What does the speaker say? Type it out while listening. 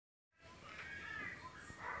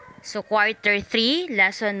So quarter 3,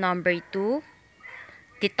 lesson number 2.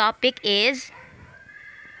 The topic is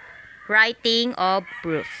writing of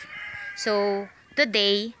proof. So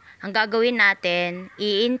today, ang gagawin natin,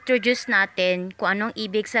 i-introduce natin kung anong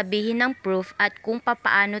ibig sabihin ng proof at kung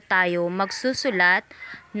papaano tayo magsusulat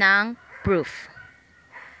ng proof.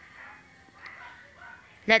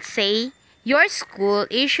 Let's say, your school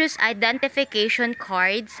issues identification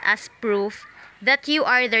cards as proof that you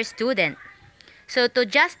are their student. So to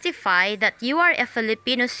justify that you are a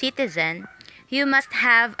Filipino citizen, you must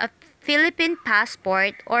have a Philippine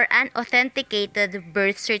passport or an authenticated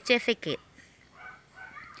birth certificate.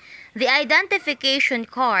 The identification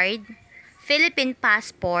card, Philippine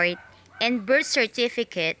passport, and birth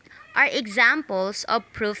certificate are examples of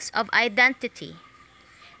proofs of identity.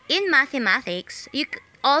 In mathematics, you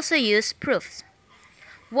also use proofs.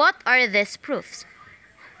 What are these proofs?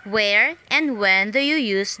 Where and when do you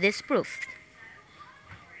use these proofs?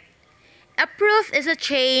 A proof is a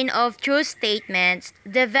chain of true statements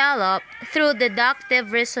developed through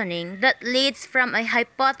deductive reasoning that leads from a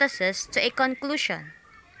hypothesis to a conclusion.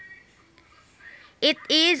 It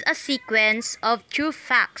is a sequence of true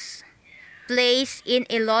facts placed in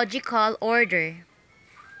a logical order.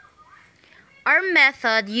 Our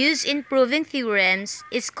method used in proving theorems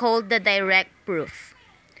is called the direct proof.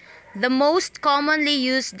 The most commonly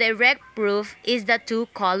used direct proof is the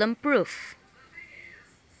two-column proof.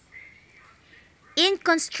 In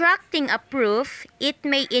constructing a proof, it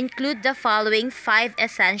may include the following 5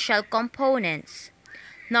 essential components.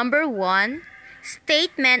 Number 1,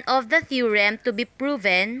 statement of the theorem to be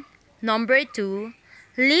proven. Number 2,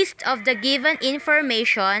 list of the given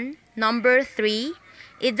information. Number 3,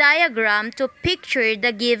 a diagram to picture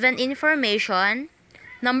the given information.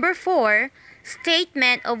 Number 4,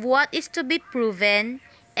 statement of what is to be proven.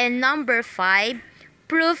 And number 5,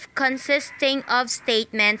 proof consisting of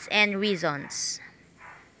statements and reasons.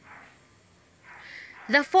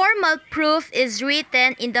 The formal proof is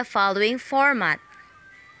written in the following format.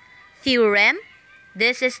 Theorem,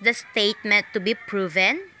 this is the statement to be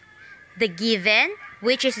proven. The given,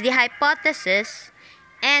 which is the hypothesis.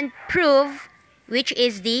 And proof, which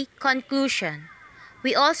is the conclusion.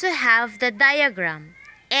 We also have the diagram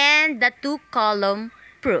and the two-column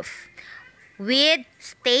proof with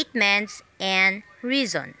statements and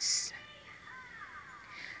reasons.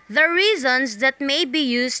 The reasons that may be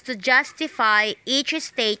used to justify each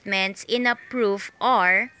statement in a proof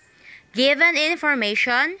are given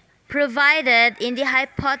information, provided in the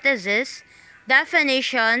hypothesis,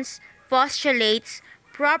 definitions, postulates,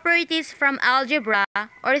 properties from algebra,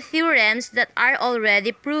 or theorems that are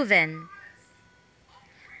already proven.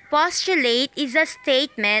 Postulate is a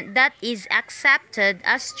statement that is accepted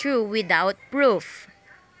as true without proof.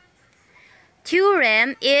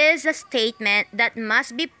 Theorem is a statement that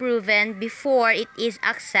must be proven before it is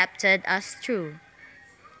accepted as true.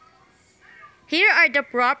 Here are the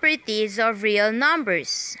properties of real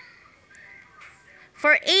numbers.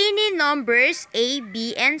 For any numbers a,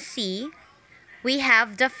 b, and c, we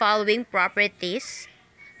have the following properties.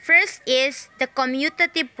 First is the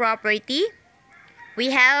commutative property.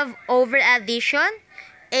 We have over addition,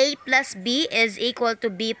 a plus b is equal to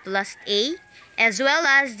b plus a, as well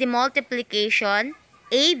as the multiplication,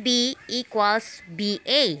 ab equals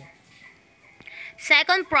ba.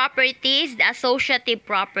 Second property is the associative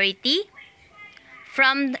property.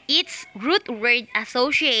 From its root word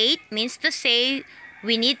associate means to say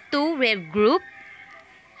we need to regroup.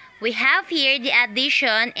 We have here the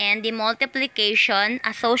addition and the multiplication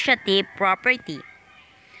associative property.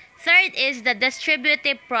 Third is the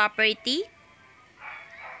distributive property.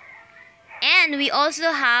 And we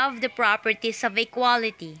also have the properties of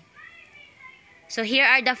equality. So here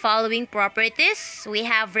are the following properties. We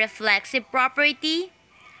have reflexive property,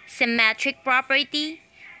 symmetric property,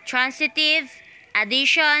 transitive,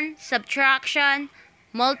 addition, subtraction,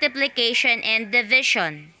 multiplication, and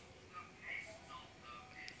division,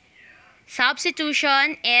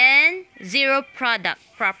 substitution, and zero product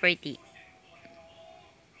property.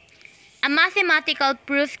 A mathematical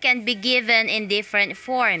proof can be given in different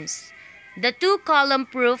forms. The two-column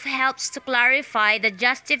proof helps to clarify the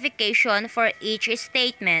justification for each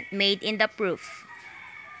statement made in the proof.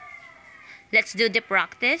 Let's do the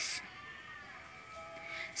practice.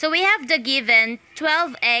 So we have the given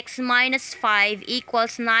 12x minus 5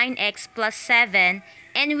 equals 9x plus 7,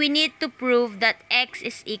 and we need to prove that x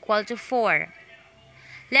is equal to 4.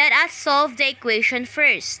 Let us solve the equation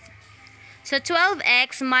first. So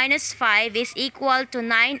 12x minus 5 is equal to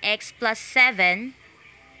 9x plus 7.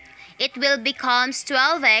 It will becomes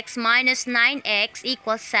 12x minus 9x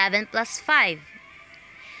equals 7 plus 5.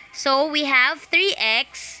 So we have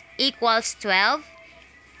 3x equals 12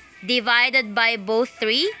 divided by both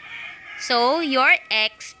 3. So your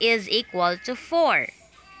x is equal to 4.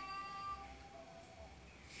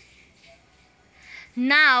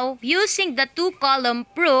 Now, using the two-column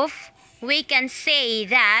proof, we can say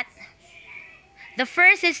that the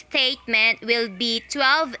first statement will be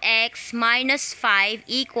 12x minus 5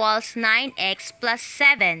 equals 9x plus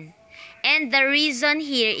 7. And the reason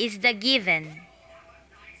here is the given.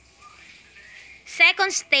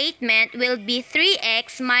 Second statement will be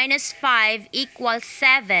 3x minus 5 equals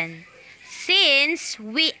 7. Since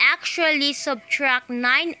we actually subtract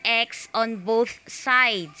 9x on both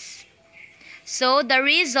sides. So the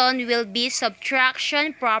reason will be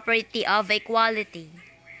subtraction property of equality.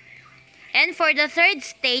 And for the third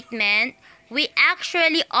statement, we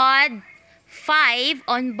actually add 5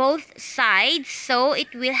 on both sides. So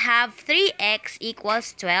it will have 3x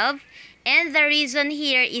equals 12. And the reason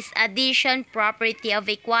here is addition property of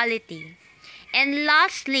equality. And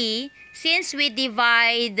lastly, since we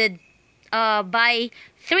divided by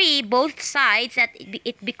 3 both sides, that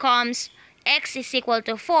it becomes x is equal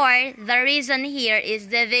to 4, the reason here is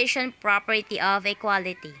division property of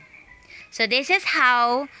equality. So this is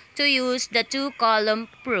how to use the two-column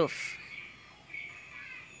proof.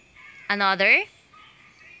 Another.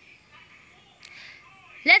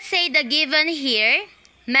 Let's say the given here,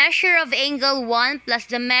 measure of angle 1 plus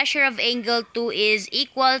the measure of angle 2 is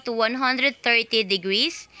equal to 130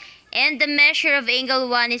 degrees. And the measure of angle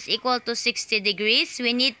 1 is equal to 60 degrees.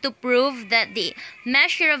 We need to prove that the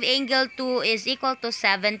measure of angle 2 is equal to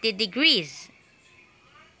 70 degrees.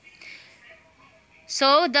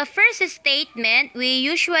 So, the first statement, we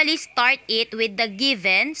usually start it with the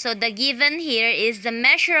given. So, the given here is the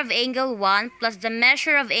measure of angle 1 plus the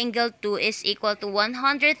measure of angle 2 is equal to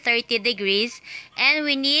 130 degrees. And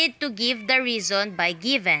we need to give the reason by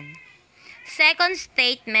given. Second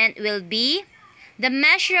statement will be the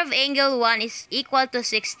measure of angle 1 is equal to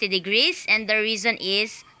 60 degrees and the reason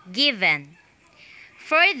is given.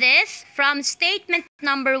 For this, from statement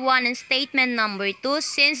number 1 and statement number 2,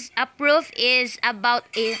 since a proof is about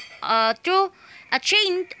a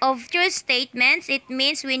chain of true statements, it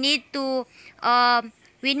means we need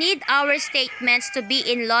our statements to be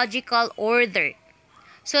in logical order.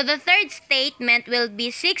 So the third statement will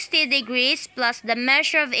be 60 degrees plus the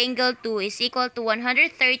measure of angle 2 is equal to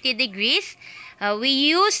 130 degrees. We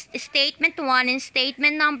use statement 1 and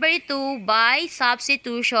statement number 2 by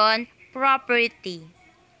substitution property.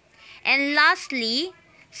 And lastly,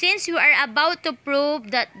 since we are about to prove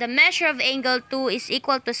that the measure of angle 2 is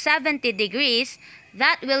equal to 70 degrees,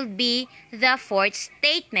 that will be the fourth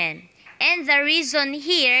statement. And the reason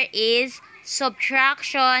here is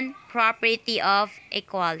subtraction property of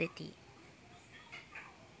equality.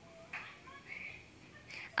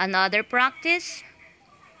 Another practice.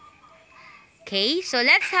 Okay, so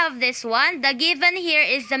let's have this one. The given here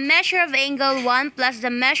is the measure of angle 1 plus the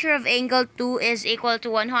measure of angle 2 is equal to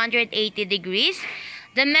 180 degrees.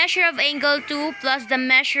 The measure of angle 2 plus the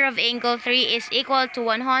measure of angle 3 is equal to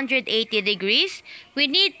 180 degrees. We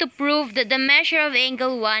need to prove that the measure of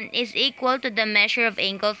angle 1 is equal to the measure of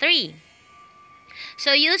angle 3.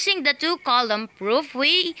 So using the two-column proof,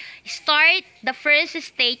 we start the first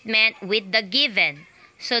statement with the given.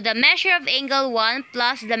 So the measure of angle 1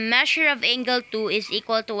 plus the measure of angle 2 is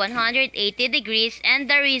equal to 180 degrees and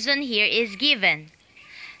the reason here is given.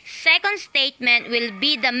 Second statement will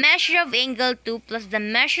be the measure of angle 2 plus the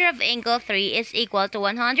measure of angle 3 is equal to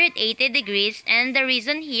 180 degrees and the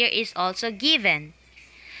reason here is also given.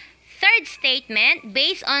 Third statement,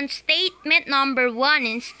 based on statement number 1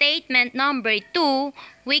 and statement number 2,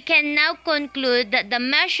 we can now conclude that the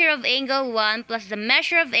measure of angle 1 plus the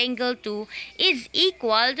measure of angle 2 is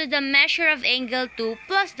equal to the measure of angle 2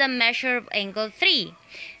 plus the measure of angle 3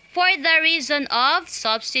 for the reason of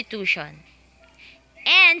substitution.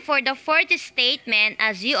 And for the fourth statement,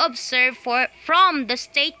 as you observe from the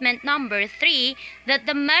statement number 3, that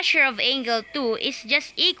the measure of angle 2 is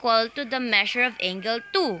just equal to the measure of angle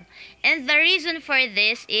 2. And the reason for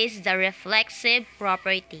this is the reflexive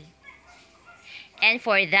property. And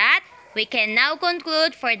for that, we can now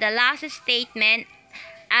conclude for the last statement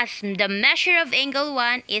as the measure of angle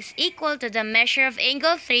 1 is equal to the measure of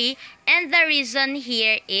angle 3, and the reason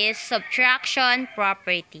here is subtraction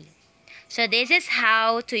property. So this is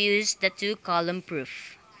how to use the two-column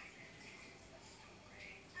proof.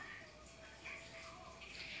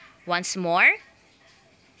 Once more,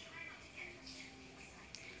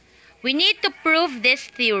 we need to prove this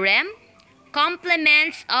theorem.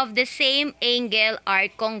 Complements of the same angle are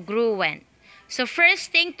congruent. So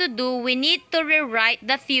first thing to do, we need to rewrite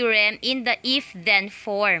the theorem in the if-then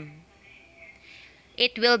form.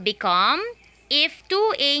 it will become, if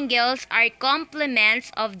two angles are complements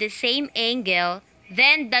of the same angle,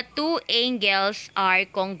 then the two angles are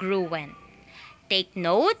congruent. Take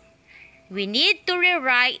note, we need to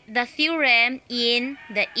rewrite the theorem in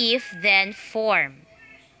the if-then form.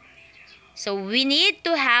 So we need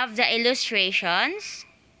to have the illustrations.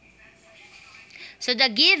 So the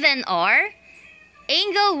given are,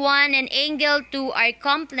 angle 1 and angle 2 are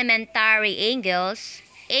complementary angles.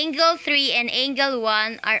 Angle 3 and angle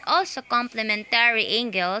 1 are also complementary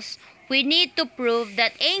angles. We need to prove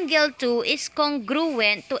that angle 2 is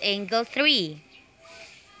congruent to angle 3.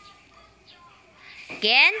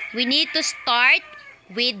 Again, we need to start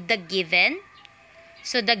with the given.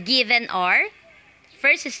 So the given are,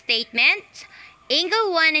 first statement,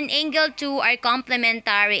 angle 1 and angle 2 are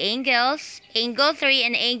complementary angles. Angle 3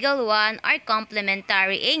 and angle 1 are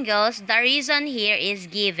complementary angles. The reason here is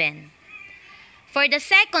given. For the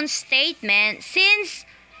second statement, since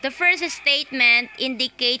the first statement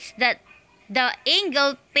indicates that the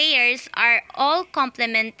angle pairs are all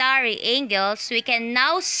complementary angles, we can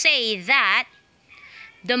now say that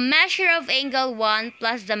the measure of angle 1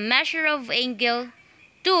 plus the measure of angle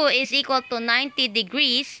 2 is equal to 90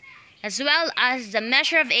 degrees, as well as the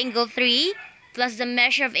measure of angle 3 plus the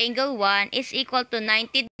measure of angle 1 is equal to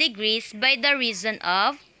 90 degrees by the reason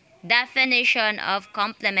of definition of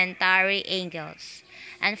complementary angles.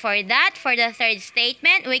 And for that, for the third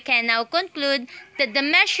statement, we can now conclude that the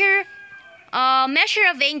measure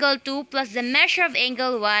of angle 2 plus the measure of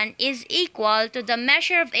angle 1 is equal to the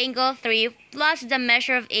measure of angle 3 plus the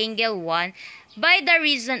measure of angle 1 by the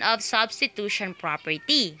reason of substitution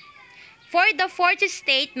property. For the fourth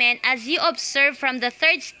statement, as you observe from the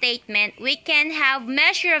third statement, we can have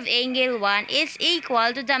measure of angle 1 is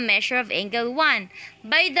equal to the measure of angle 1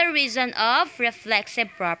 by the reason of reflexive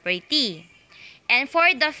property. And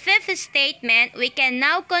for the fifth statement, we can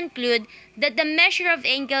now conclude that the measure of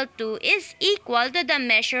angle 2 is equal to the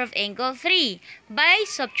measure of angle 3 by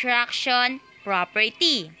subtraction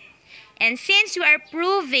property. And since we are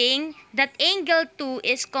proving that angle 2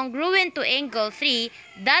 is congruent to angle 3,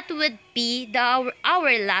 that would be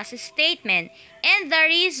our last statement. And the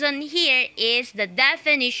reason here is the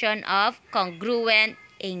definition of congruent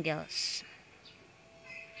angles.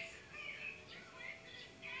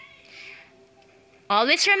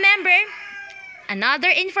 Always remember, another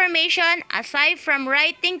information, aside from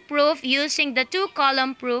writing proof using the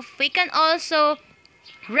two-column proof, we can also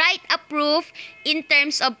write a proof in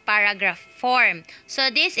terms of paragraph form. So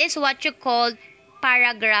this is what you call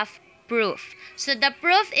paragraph proof. So the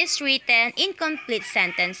proof is written in complete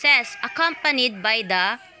sentences accompanied by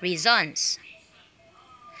the reasons.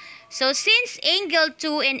 So since angle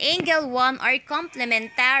 2 and angle 1 are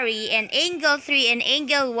complementary and angle 3 and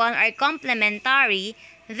angle 1 are complementary,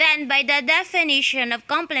 then by the definition of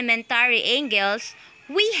complementary angles,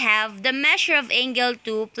 we have the measure of angle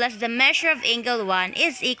 2 plus the measure of angle 1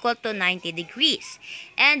 is equal to 90 degrees.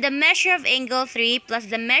 And the measure of angle 3 plus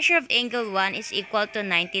the measure of angle 1 is equal to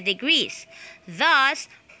 90 degrees. Thus,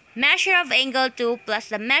 measure of angle 2 plus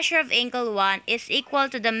the measure of angle 1 is equal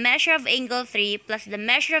to the measure of angle 3 plus the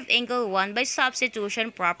measure of angle 1 by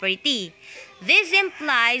substitution property. This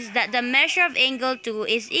implies that the measure of angle 2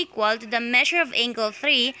 is equal to the measure of angle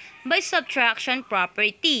 3 by subtraction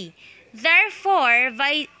property. Therefore,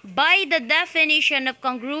 by the definition of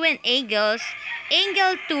congruent angles,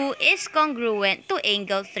 angle 2 is congruent to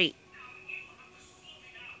angle 3.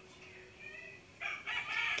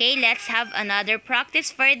 Okay, let's have another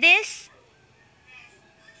practice for this.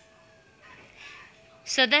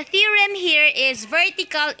 So the theorem here is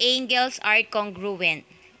vertical angles are congruent.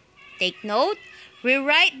 Take note, we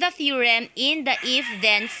write the theorem in the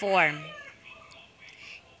if-then form.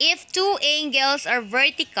 If two angles are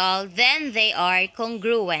vertical, then they are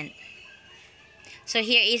congruent. So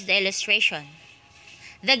here is the illustration.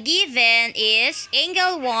 The given is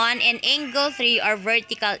angle 1 and angle 3 are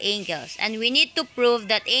vertical angles, and we need to prove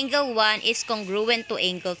that angle 1 is congruent to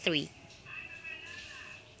angle 3.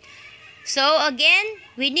 So again,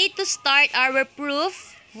 we need to start our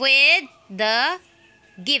proof with the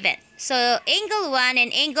given. So angle 1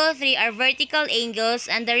 and angle 3 are vertical angles,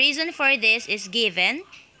 and the reason for this is given.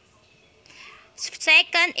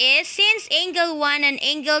 Second is, since angle 1 and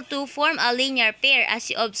angle 2 form a linear pair as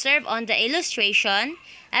you observe on the illustration,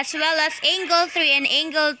 as well as angle 3 and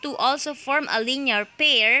angle 2 also form a linear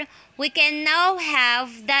pair, we can now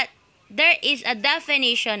have that there is a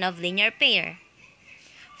definition of linear pair.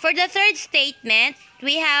 For the third statement,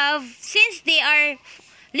 we have, since they are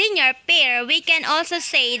linear pair, we can also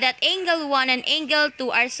say that angle 1 and angle 2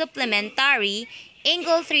 are supplementary,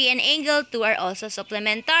 angle 3 and angle 2 are also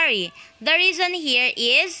supplementary. The reason here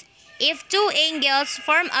is, if two angles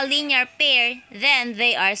form a linear pair, then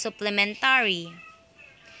they are supplementary.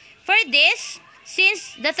 For this,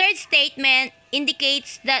 since the third statement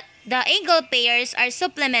indicates that the angle pairs are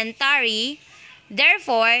supplementary,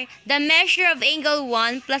 therefore, the measure of angle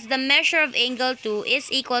 1 plus the measure of angle 2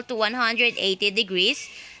 is equal to 180 degrees,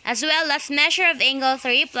 as well as measure of angle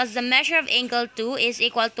 3 plus the measure of angle 2 is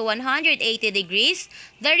equal to 180 degrees.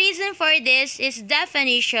 The reason for this is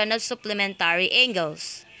definition of supplementary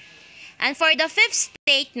angles. And for the fifth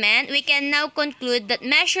statement, we can now conclude that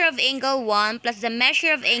measure of angle 1 plus the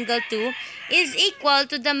measure of angle 2 is equal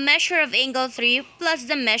to the measure of angle 3 plus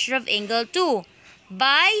the measure of angle 2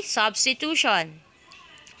 by substitution.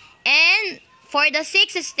 And for the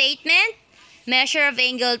sixth statement, measure of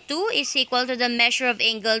angle 2 is equal to the measure of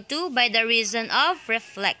angle 2 by the reason of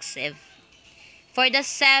reflexive. For the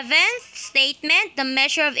seventh statement, the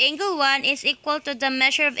measure of angle 1 is equal to the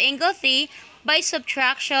measure of angle 3 by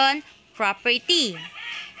subtraction property.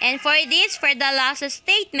 And for the last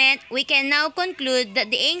statement, we can now conclude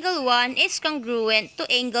that the angle 1 is congruent to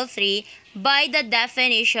angle 3 by the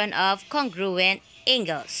definition of congruent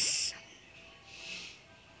angles.